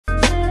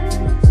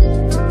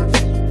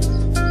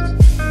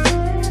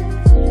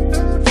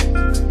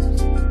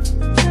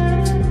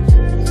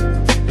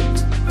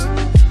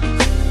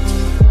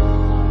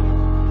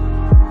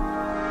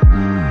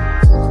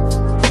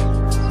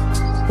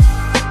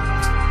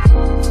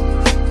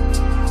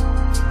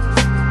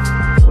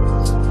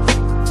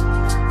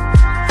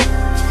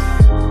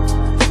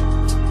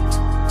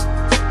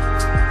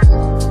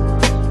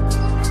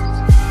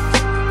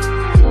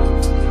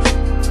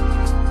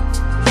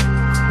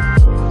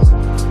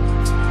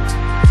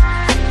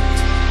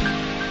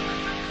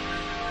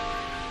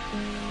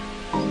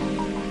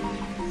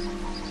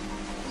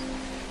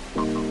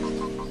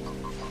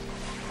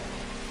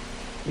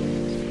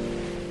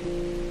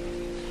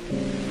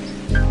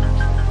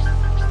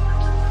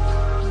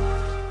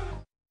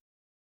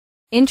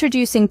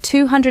Introducing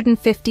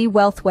 250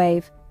 Wealth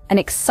Wave, an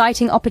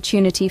exciting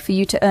opportunity for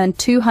you to earn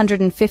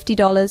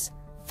 $250,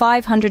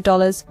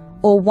 $500,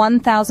 or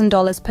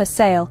 $1,000 per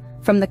sale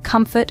from the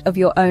comfort of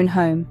your own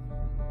home.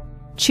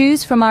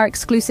 Choose from our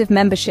exclusive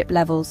membership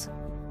levels: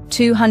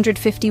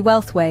 250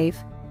 Wealth Wave,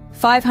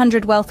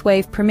 500 Wealth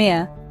Wave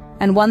Premier,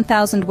 and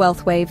 1000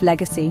 Wealth Wave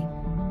Legacy.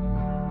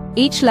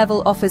 Each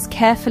level offers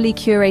carefully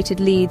curated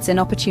leads and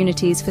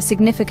opportunities for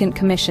significant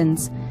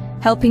commissions,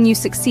 helping you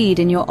succeed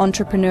in your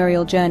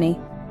entrepreneurial journey.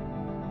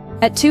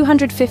 At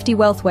 250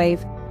 Wealth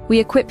Wave, we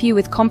equip you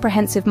with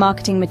comprehensive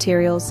marketing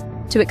materials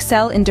to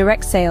excel in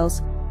direct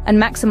sales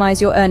and maximize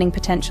your earning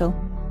potential.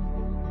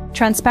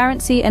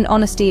 Transparency and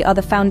honesty are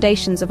the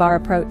foundations of our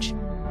approach.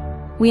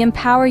 We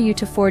empower you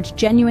to forge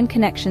genuine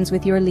connections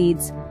with your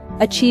leads,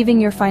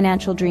 achieving your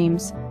financial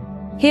dreams.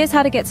 Here's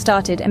how to get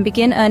started and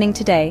begin earning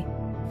today.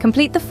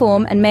 Complete the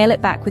form and mail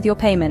it back with your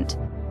payment.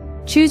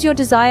 Choose your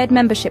desired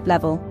membership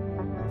level: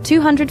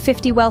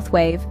 250 Wealth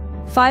Wave,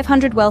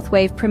 500 Wealth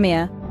Wave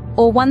Premier,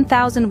 or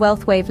 1000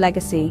 Wealth Wave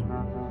Legacy.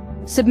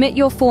 Submit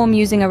your form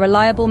using a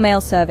reliable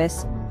mail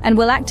service, and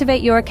we'll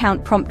activate your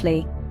account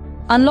promptly.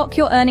 Unlock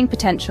your earning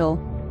potential,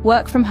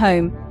 work from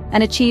home,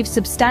 and achieve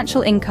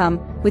substantial income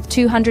with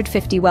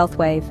 250 Wealth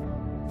Wave.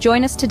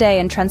 Join us today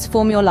and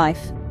transform your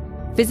life.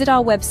 Visit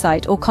our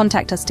website or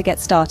contact us to get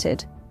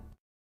started.